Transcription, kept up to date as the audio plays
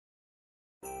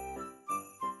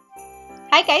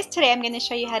Hi guys, today I'm going to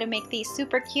show you how to make these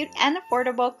super cute and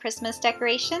affordable Christmas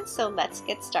decorations, so let's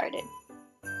get started.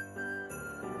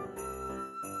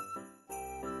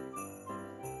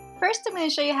 First, I'm going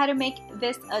to show you how to make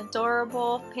this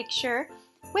adorable picture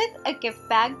with a gift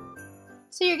bag.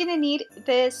 So you're going to need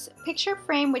this picture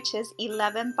frame, which is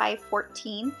 11 by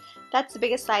 14. That's the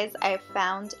biggest size I've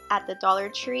found at the Dollar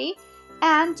Tree.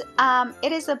 And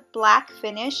it is a black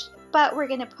finish, but we're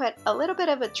going to put a little bit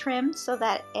of a trim so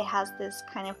that it has this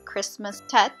kind of Christmas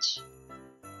touch.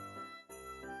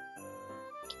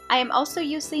 I am also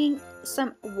using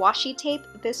some washi tape.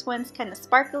 This one's kind of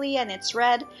sparkly and it's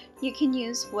red. You can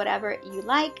use whatever you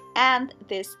like. And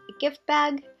this gift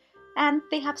bag. And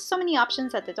they have so many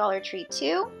options at the Dollar Tree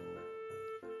too.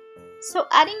 So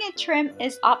adding a trim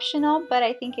is optional, but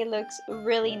I think it looks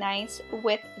really nice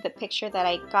with the picture that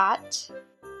I got.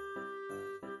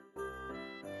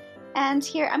 And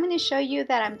here I'm going to show you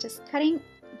that I'm just cutting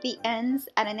the ends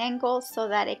at an angle so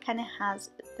that it kind of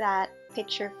has that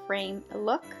picture frame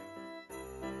look.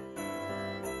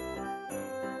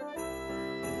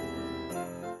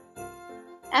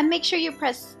 And make sure you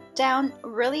press down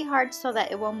really hard so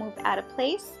that it won't move out of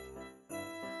place.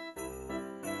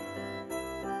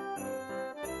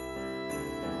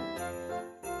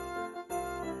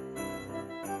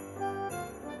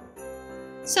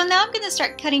 So now I'm going to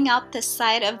start cutting out the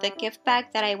side of the gift bag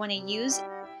that I want to use.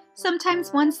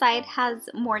 Sometimes one side has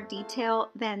more detail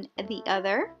than the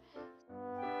other.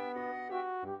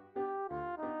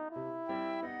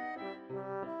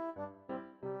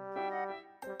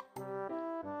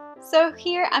 So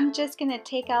here I'm just going to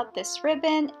take out this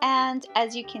ribbon, and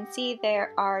as you can see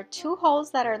there are 2 holes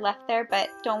that are left there, but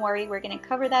don't worry, we're going to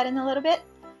cover that in a little bit.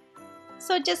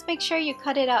 So just make sure you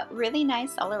cut it out really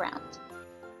nice all around.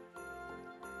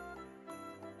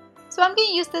 So I'm going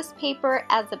to use this paper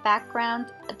as a background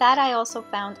that I also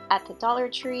found at the Dollar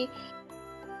Tree.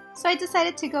 So I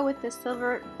decided to go with the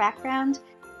silver background,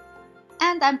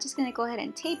 and I'm just going to go ahead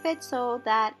and tape it so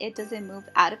that it doesn't move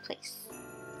out of place.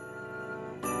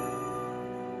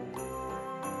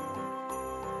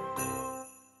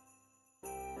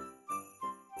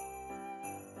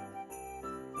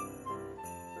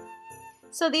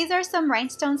 So these are some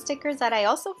rhinestone stickers that I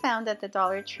also found at the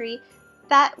Dollar Tree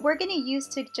that we're going to use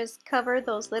to just cover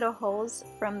those little holes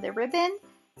from the ribbon,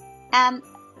 and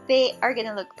they are going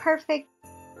to look perfect.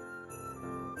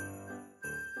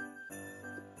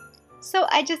 So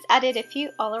I just added a few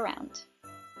all around.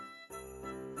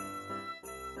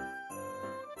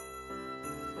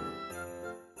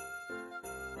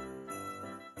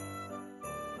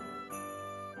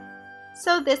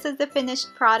 So this is the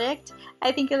finished product.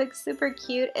 I think it looks super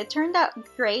cute. It turned out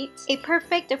great. A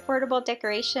perfect affordable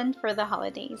decoration for the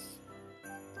holidays.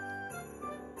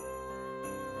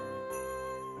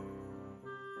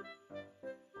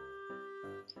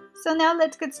 So now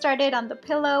let's get started on the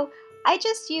pillow. I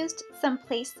just used some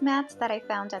placemats that I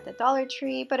found at the Dollar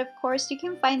Tree, but of course you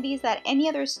can find these at any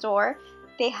other store.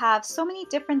 They have so many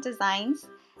different designs.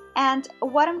 And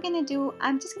what I'm going to do,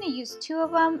 I'm just going to use 2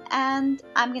 of them and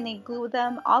I'm going to glue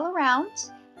them all around.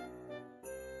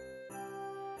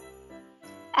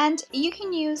 And you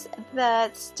can use the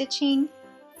stitching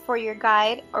for your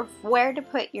guide or where to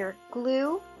put your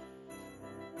glue.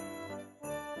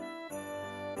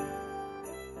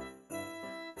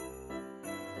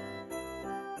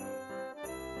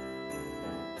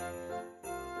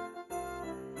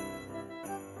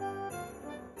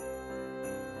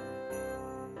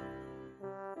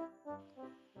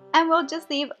 And we'll just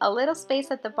leave a little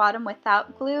space at the bottom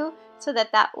without glue so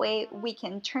that way we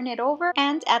can turn it over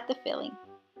and add the filling.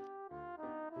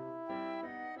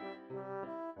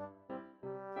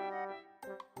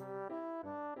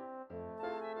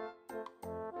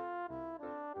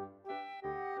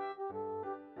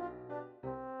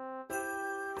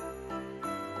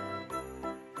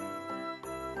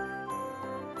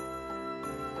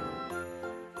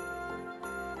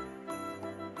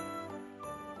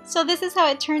 So this is how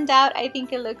it turned out. I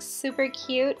think it looks super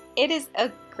cute. It is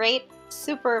a great,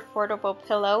 super affordable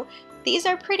pillow. These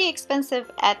are pretty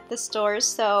expensive at the stores,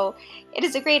 so it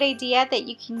is a great idea that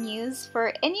you can use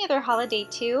for any other holiday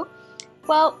too.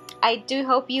 Well, I do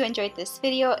hope you enjoyed this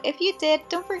video. If you did,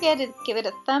 don't forget to give it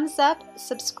a thumbs up,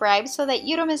 subscribe so that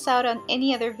you don't miss out on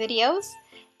any other videos.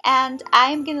 And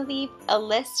I'm gonna leave a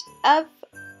list of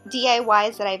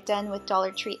DIYs that I've done with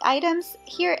Dollar Tree items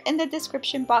here in the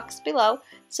description box below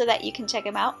so that you can check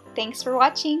them out. Thanks for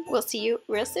watching. We'll see you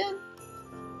real soon.